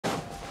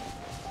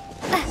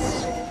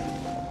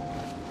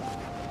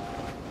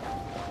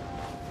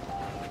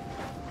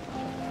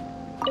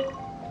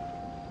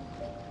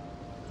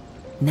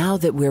Now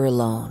that we're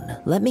alone,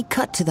 let me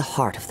cut to the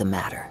heart of the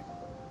matter.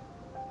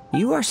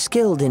 You are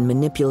skilled in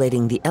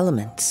manipulating the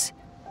elements,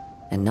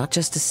 and not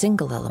just a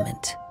single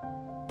element,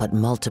 but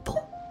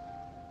multiple.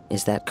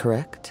 Is that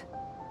correct?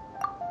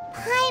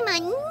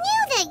 Paimon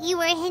knew that you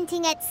were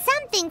hinting at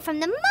something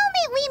from the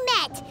moment we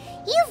met.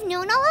 You've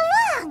known all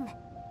along.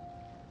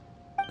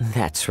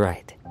 That's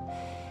right.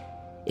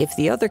 If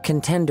the other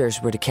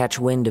contenders were to catch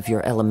wind of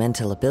your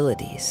elemental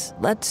abilities,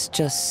 let's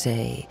just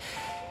say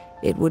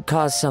it would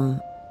cause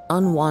some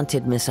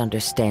unwanted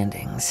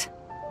misunderstandings.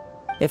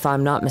 If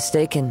I'm not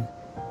mistaken,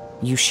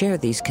 you share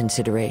these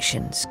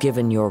considerations,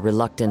 given your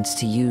reluctance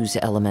to use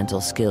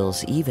elemental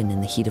skills even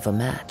in the heat of a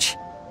match.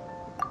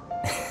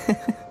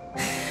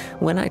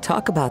 When I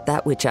talk about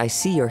that which I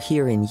see or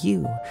hear in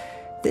you,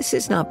 this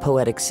is not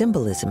poetic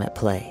symbolism at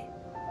play.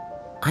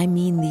 I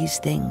mean these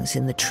things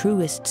in the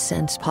truest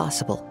sense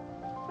possible.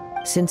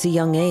 Since a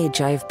young age,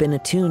 I have been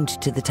attuned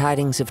to the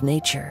tidings of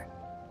nature.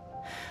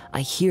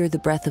 I hear the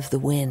breath of the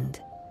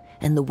wind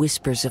and the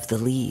whispers of the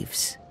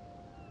leaves.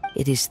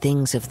 It is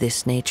things of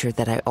this nature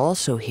that I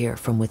also hear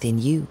from within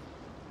you.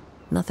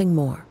 Nothing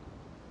more.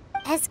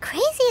 As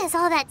crazy as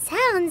all that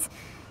sounds,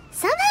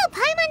 somehow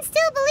Paimon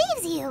still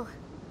believes you.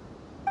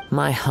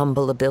 My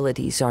humble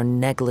abilities are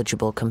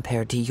negligible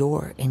compared to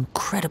your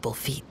incredible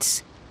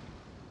feats.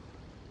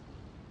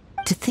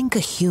 To think a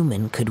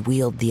human could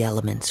wield the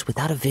elements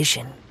without a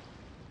vision,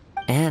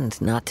 and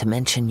not to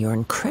mention your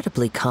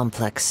incredibly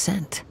complex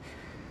scent,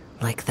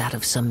 like that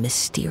of some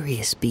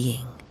mysterious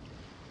being.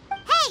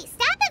 Hey,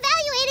 stop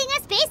evaluating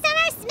us based on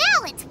our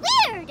smell! It's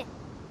weird!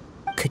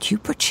 Could you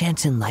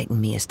perchance enlighten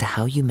me as to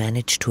how you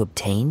managed to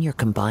obtain your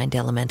combined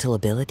elemental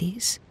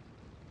abilities?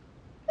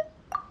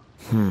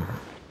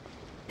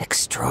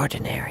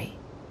 Extraordinary.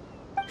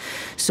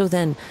 So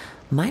then,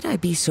 might I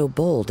be so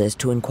bold as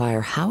to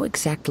inquire how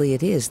exactly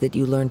it is that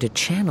you learned to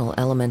channel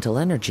elemental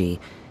energy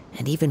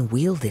and even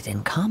wield it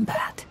in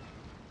combat?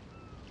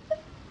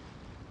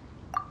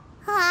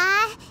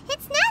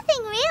 It's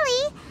nothing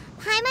really.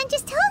 Paimon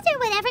just told her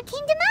whatever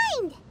came to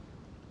mind.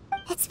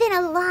 It's been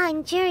a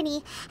long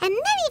journey, and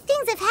many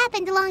things have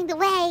happened along the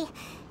way.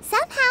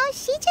 Somehow,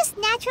 she just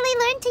naturally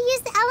learned to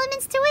use the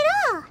elements through it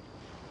all.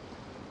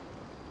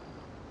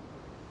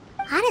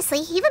 Honestly,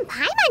 even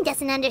Paimon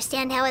doesn't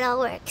understand how it all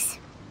works.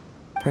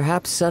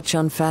 Perhaps such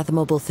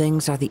unfathomable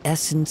things are the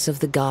essence of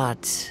the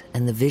gods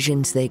and the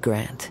visions they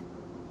grant.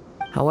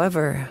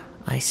 However,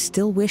 I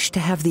still wish to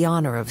have the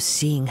honor of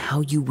seeing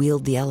how you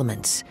wield the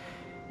elements.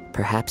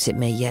 Perhaps it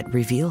may yet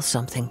reveal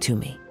something to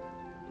me.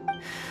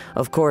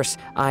 Of course,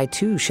 I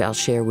too shall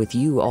share with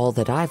you all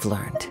that I've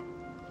learned.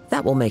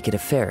 That will make it a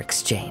fair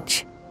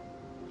exchange.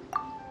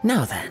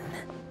 Now then,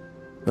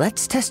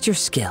 let's test your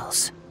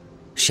skills,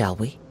 shall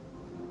we?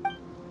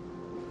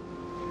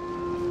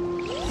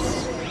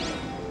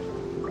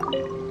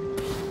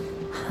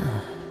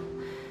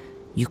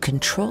 You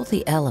control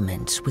the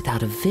elements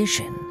without a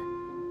vision.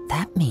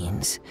 That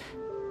means...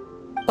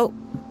 Oh,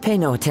 pay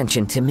no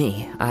attention to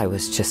me. I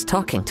was just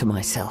talking to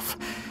myself.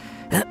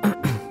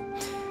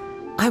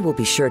 I will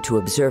be sure to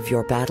observe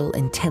your battle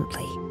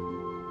intently.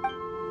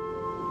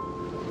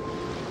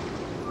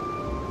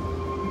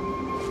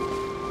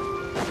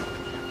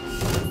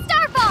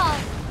 Starfall!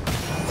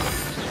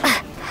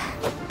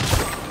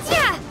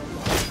 Yeah!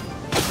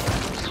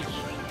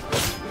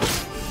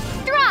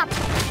 Drop!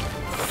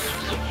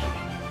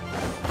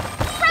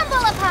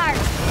 Crumble apart!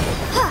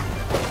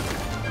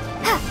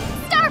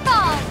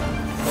 Starfall!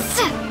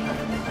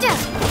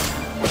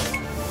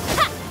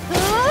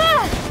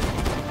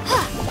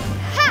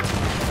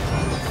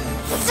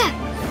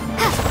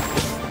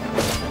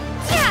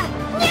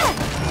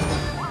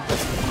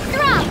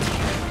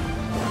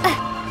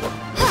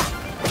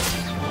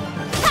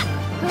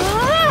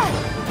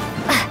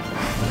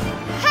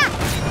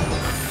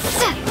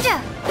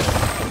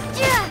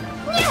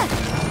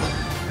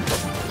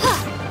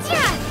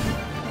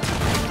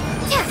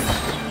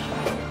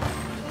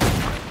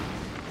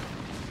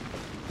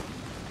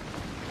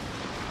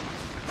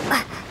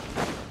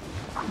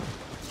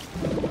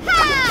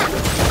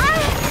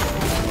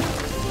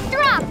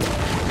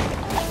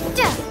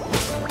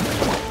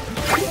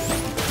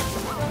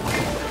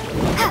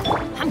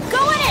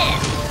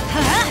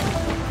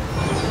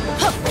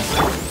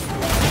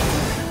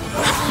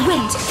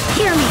 Wait,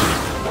 hear me!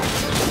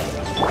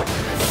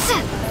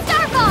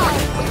 Starfall!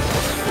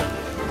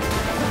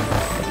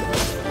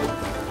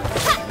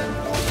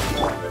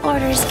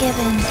 Orders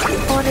given,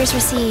 orders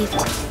received.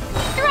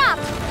 Drop!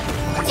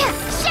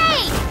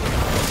 Shade!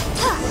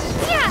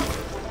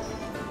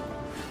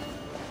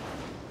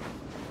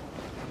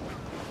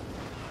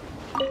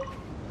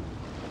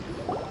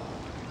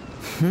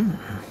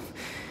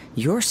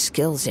 Your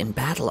skills in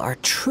battle are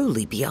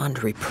truly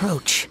beyond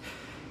reproach.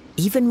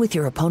 Even with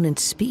your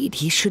opponent's speed,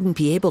 he shouldn't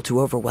be able to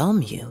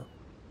overwhelm you.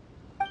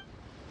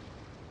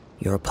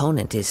 Your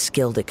opponent is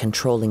skilled at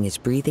controlling his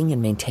breathing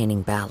and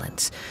maintaining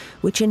balance,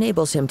 which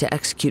enables him to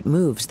execute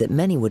moves that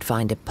many would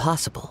find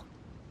impossible.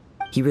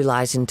 He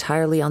relies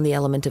entirely on the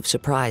element of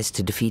surprise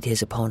to defeat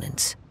his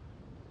opponents.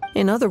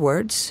 In other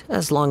words,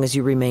 as long as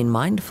you remain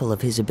mindful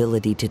of his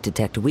ability to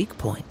detect weak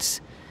points,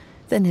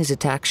 then his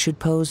attack should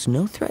pose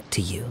no threat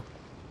to you.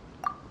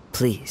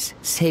 Please,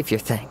 save your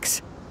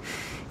thanks.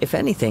 If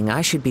anything,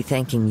 I should be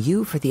thanking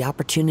you for the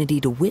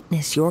opportunity to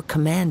witness your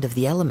command of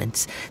the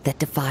elements that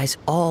defies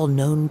all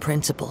known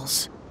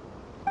principles.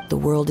 The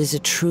world is a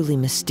truly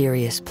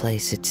mysterious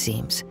place, it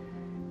seems,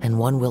 and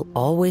one will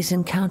always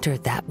encounter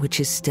that which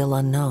is still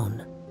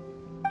unknown.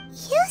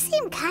 You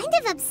seem kind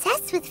of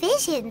obsessed with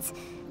visions,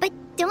 but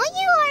don't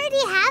you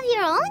already have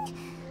your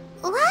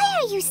own? Why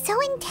are you so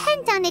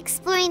intent on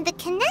exploring the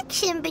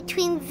connection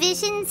between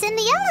visions and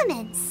the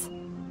elements?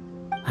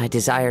 I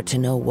desire to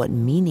know what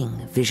meaning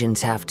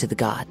visions have to the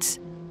gods,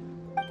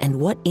 and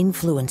what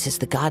influences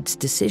the gods'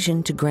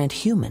 decision to grant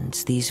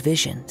humans these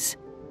visions.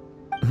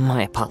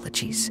 My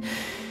apologies.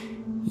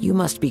 You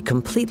must be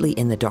completely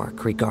in the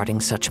dark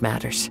regarding such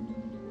matters.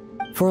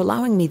 For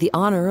allowing me the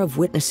honor of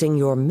witnessing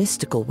your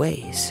mystical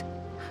ways,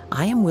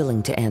 I am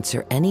willing to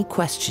answer any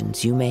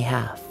questions you may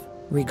have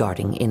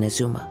regarding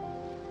Inazuma.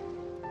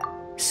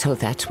 So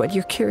that's what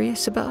you're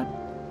curious about?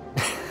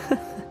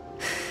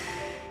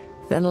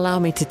 Then allow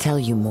me to tell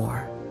you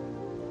more.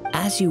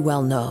 As you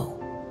well know,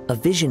 a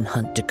vision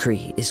hunt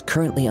decree is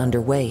currently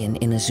underway in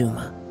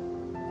Inazuma.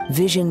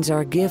 Visions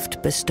are a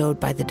gift bestowed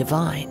by the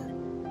divine.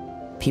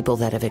 People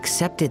that have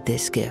accepted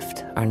this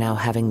gift are now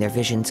having their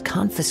visions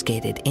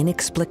confiscated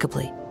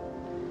inexplicably,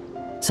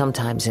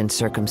 sometimes in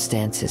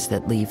circumstances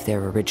that leave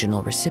their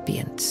original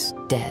recipients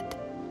dead.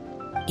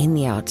 In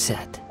the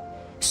outset,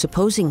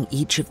 supposing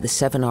each of the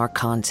 7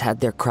 archons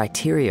had their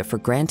criteria for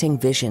granting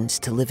visions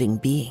to living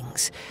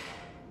beings,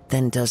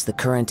 then does the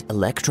current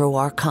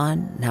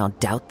Electro-Archon now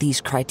doubt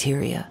these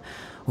criteria,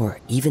 or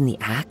even the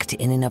act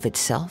in and of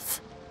itself?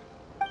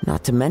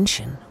 Not to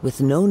mention,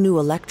 with no new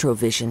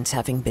Electro-Visions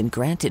having been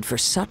granted for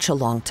such a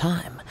long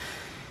time,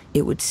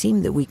 it would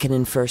seem that we can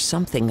infer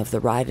something of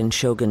the Raiden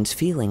Shogun's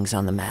feelings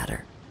on the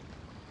matter.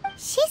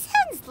 She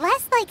sounds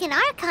less like an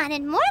Archon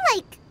and more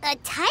like a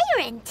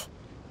tyrant.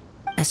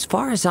 As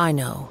far as I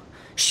know,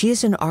 she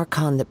is an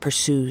Archon that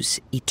pursues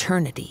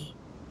eternity.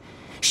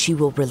 She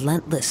will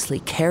relentlessly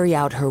carry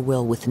out her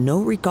will with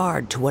no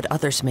regard to what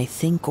others may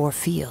think or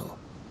feel.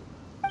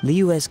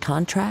 Liyue's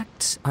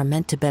contracts are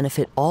meant to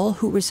benefit all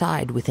who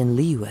reside within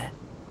Liyue.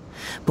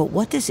 But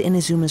what does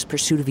Inazuma's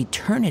pursuit of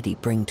eternity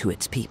bring to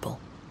its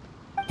people?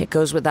 It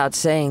goes without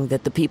saying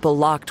that the people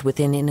locked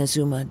within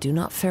Inazuma do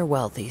not fare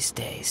well these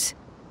days.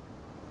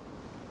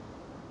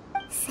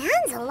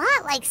 Sounds a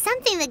lot like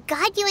something the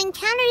god you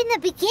encountered in the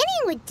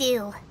beginning would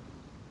do.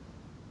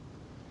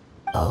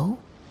 Oh?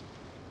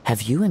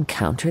 Have you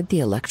encountered the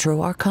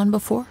Electro-Archon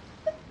before?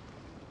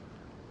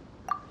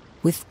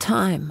 With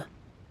time,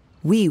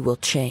 we will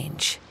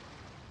change.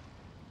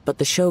 But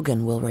the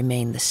Shogun will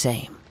remain the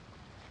same.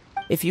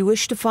 If you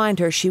wish to find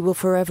her, she will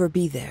forever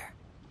be there.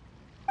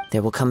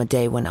 There will come a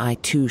day when I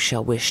too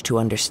shall wish to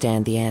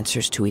understand the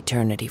answers to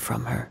eternity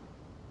from her.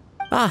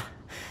 Ah,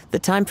 the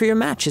time for your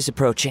match is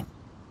approaching.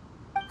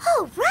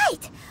 Oh,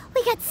 right!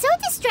 We got so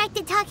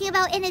distracted talking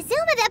about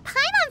Inazuma that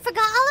Paimon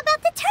forgot all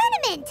about the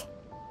tournament!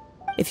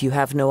 If you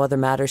have no other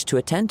matters to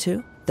attend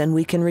to, then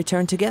we can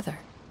return together.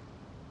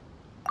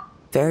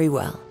 Very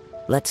well,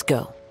 let's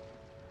go.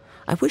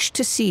 I wish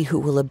to see who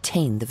will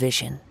obtain the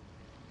vision.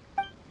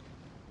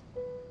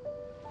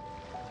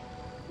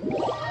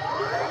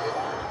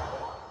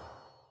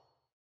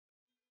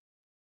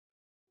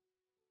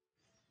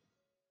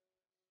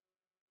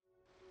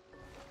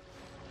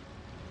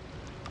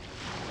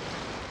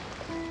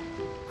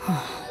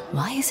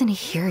 Why isn't he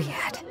here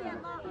yet?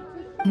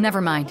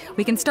 Never mind.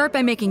 We can start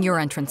by making your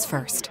entrance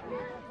first.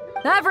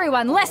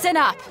 Everyone, listen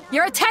up!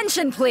 Your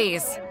attention,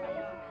 please!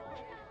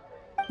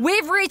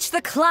 We've reached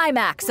the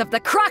climax of the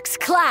Crux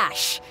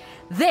Clash!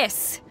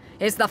 This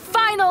is the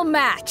final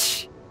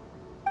match!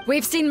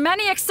 We've seen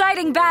many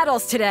exciting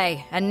battles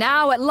today, and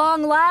now, at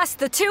long last,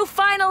 the 2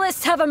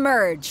 finalists have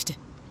emerged.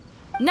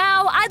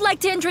 Now, I'd like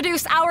to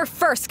introduce our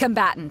first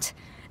combatant.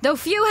 Though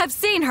few have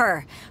seen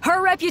her,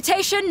 her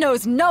reputation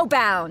knows no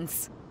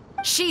bounds.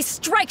 She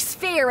strikes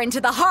fear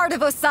into the heart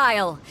of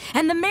Osile,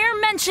 and the mere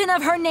mention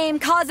of her name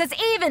causes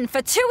even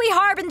Fatui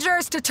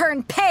Harbingers to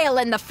turn pale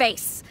in the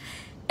face.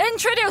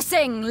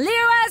 Introducing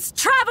Liyue's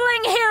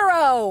traveling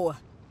hero!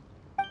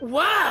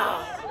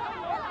 Wow!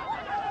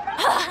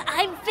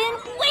 I've been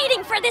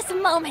waiting for this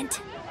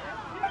moment!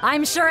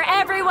 I'm sure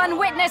everyone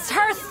witnessed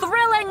her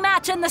thrilling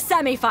match in the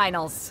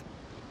semifinals.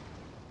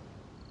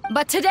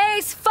 But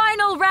today's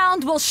final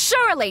round will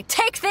surely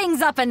take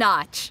things up a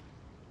notch.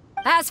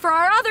 As for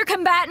our other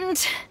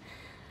combatant,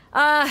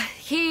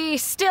 he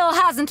still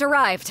hasn't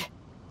arrived.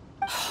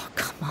 Oh,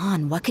 come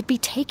on, what could be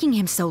taking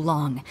him so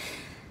long?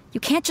 You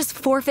can't just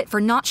forfeit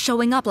for not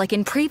showing up like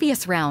in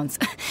previous rounds.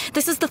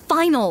 This is the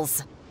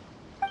finals.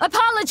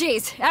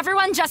 Apologies,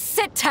 everyone just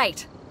sit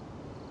tight.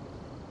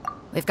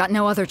 We've got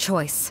no other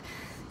choice.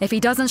 If he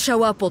doesn't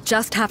show up, we'll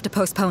just have to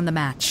postpone the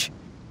match.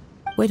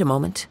 Wait a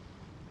moment.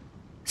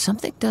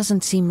 Something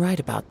doesn't seem right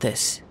about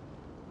this.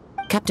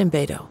 Captain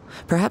Beidou,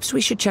 perhaps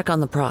we should check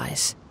on the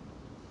prize.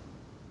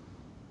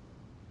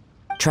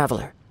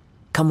 Traveler,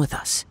 come with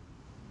us.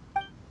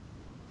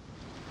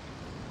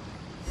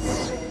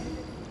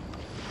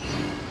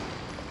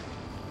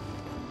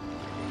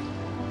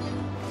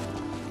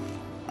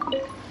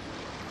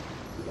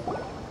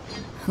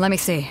 Let me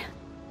see.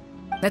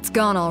 It's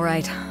gone all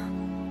right.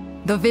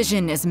 The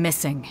vision is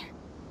missing.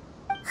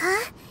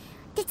 Huh?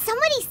 Did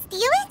somebody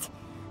steal it?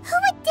 Who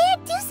would dare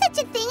do such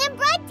a thing in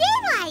broad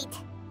daylight?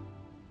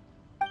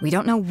 We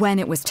don't know when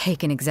it was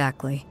taken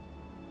exactly.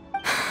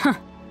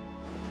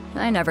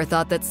 I never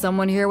thought that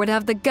someone here would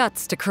have the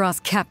guts to cross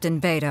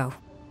Captain Beto.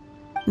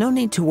 No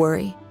need to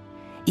worry.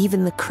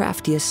 Even the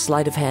craftiest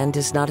sleight of hand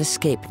does not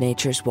escape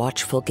nature's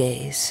watchful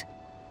gaze.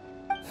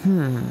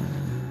 The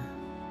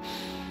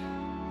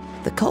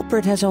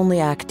culprit has only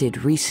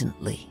acted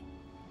recently.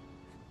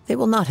 They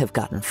will not have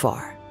gotten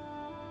far.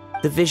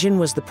 The vision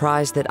was the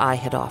prize that I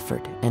had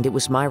offered, and it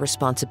was my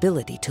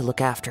responsibility to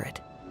look after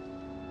it.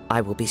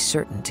 I will be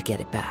certain to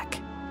get it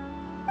back.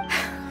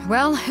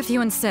 Well, if you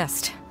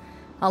insist.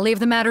 I'll leave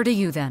the matter to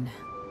you then.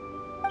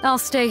 I'll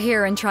stay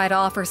here and try to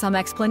offer some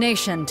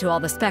explanation to all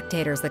the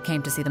spectators that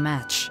came to see the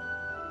match.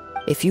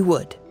 If you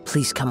would,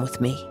 please come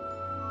with me.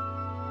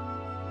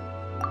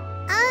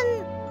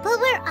 But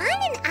we're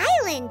on an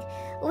island.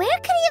 Where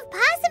could he have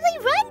possibly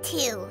run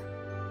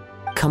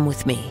to? Come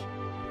with me.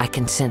 I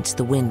can sense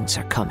the winds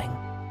are coming.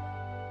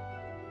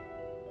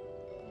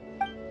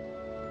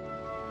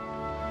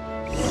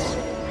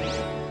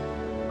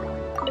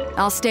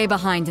 I'll stay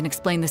behind and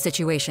explain the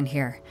situation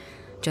here.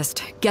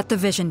 Just get the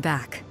vision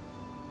back.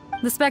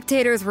 The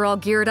spectators were all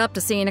geared up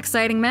to see an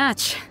exciting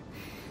match.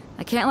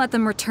 I can't let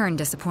them return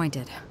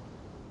disappointed.